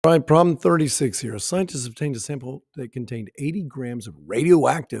All right, problem 36 here. A scientist obtained a sample that contained 80 grams of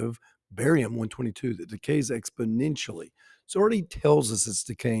radioactive barium 122 that decays exponentially. So it already tells us it's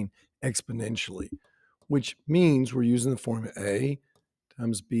decaying exponentially, which means we're using the formula A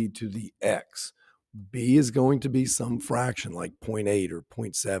times B to the X. B is going to be some fraction like 0.8 or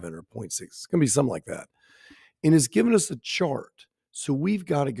 0.7 or 0.6. It's going to be something like that. And it's given us a chart. So we've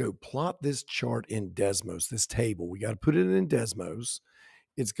got to go plot this chart in Desmos, this table. We got to put it in Desmos.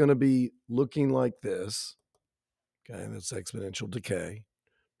 It's going to be looking like this. Okay, that's exponential decay.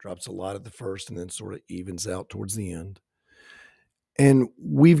 Drops a lot at the first and then sort of evens out towards the end. And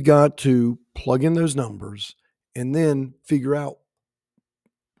we've got to plug in those numbers and then figure out,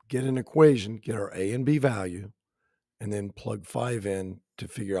 get an equation, get our A and B value, and then plug 5 in to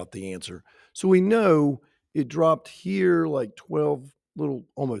figure out the answer. So we know it dropped here like 12,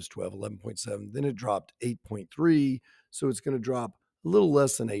 almost 12, 11.7. Then it dropped 8.3. So it's going to drop a little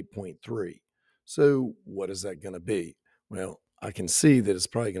less than 8.3. So what is that going to be? Well, I can see that it's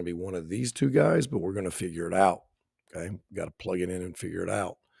probably going to be one of these two guys, but we're going to figure it out. Okay. We've got to plug it in and figure it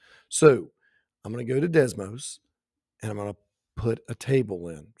out. So I'm going to go to Desmos and I'm going to put a table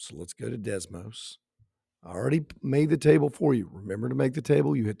in. So let's go to Desmos. I already made the table for you. Remember to make the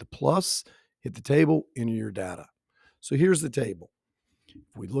table. You hit the plus, hit the table, enter your data. So here's the table.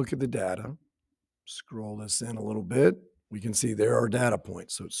 If we look at the data, scroll this in a little bit, we can see there are data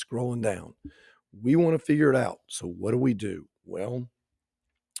points. So it's scrolling down. We want to figure it out. So what do? Well,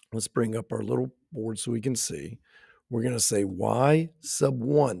 let's bring up our little board so we can see. We're going to say y sub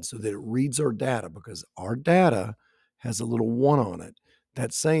 1 so that it reads our data because our data has a little 1 on it.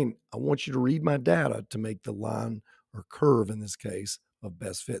 That's saying, I want you to read my data to make the line or curve, in this case, of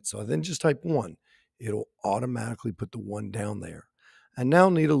best fit. So I then just type 1. It'll automatically put the 1 down there. I now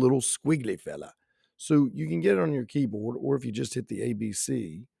need a little squiggly fella. So you can get it on your keyboard, or if you just hit the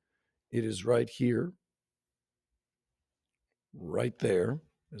ABC, it is right here, right there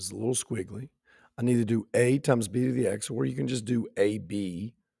is a little squiggly. I need to do A times B to the X, or you can just do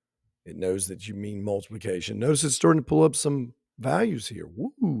AB. It knows that you mean multiplication. Notice it's starting to pull up some values here.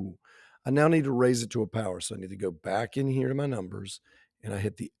 Woo! I now need to raise it to a power. So I need to go back in here to my numbers and I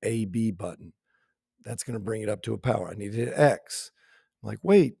hit the AB button. That's going to bring it up to a power. I need to hit X. I'm like,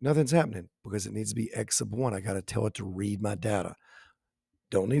 wait, nothing's happening because it needs to be X sub 1. I got to tell it to read my data.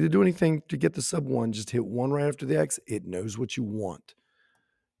 Don't need to do anything to get the sub 1. Just hit 1 right after the X. It knows what you want.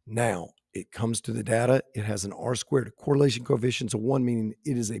 Now, it comes to the data. It has an R squared, a correlation coefficient of 1, meaning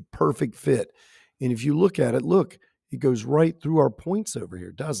it is a perfect fit. And if you look at it, look, it goes right through our points over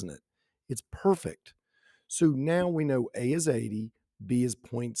here, doesn't it? It's perfect. So now we know A is 80, B is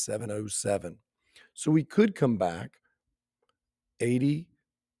 0.707. So we could come back 80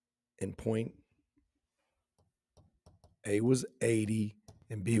 and A was 80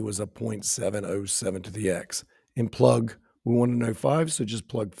 and B was a 0.707 to the X. And plug, we want to know 5, so just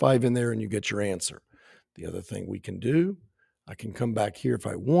plug 5 in there and you get your answer. The other thing we can do, I can come back here if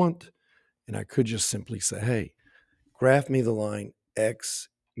I want, and I could just simply say, hey, graph me the line X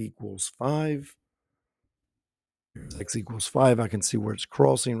equals 5. X equals 5, I can see where it's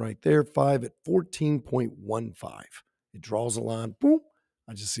crossing right there, 5 at 14.15. It draws a line, boom.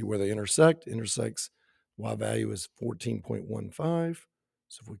 I just see where they intersects. Y value is 14.15.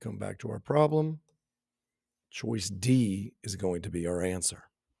 So if we come back to our problem, choice D is going to be our answer.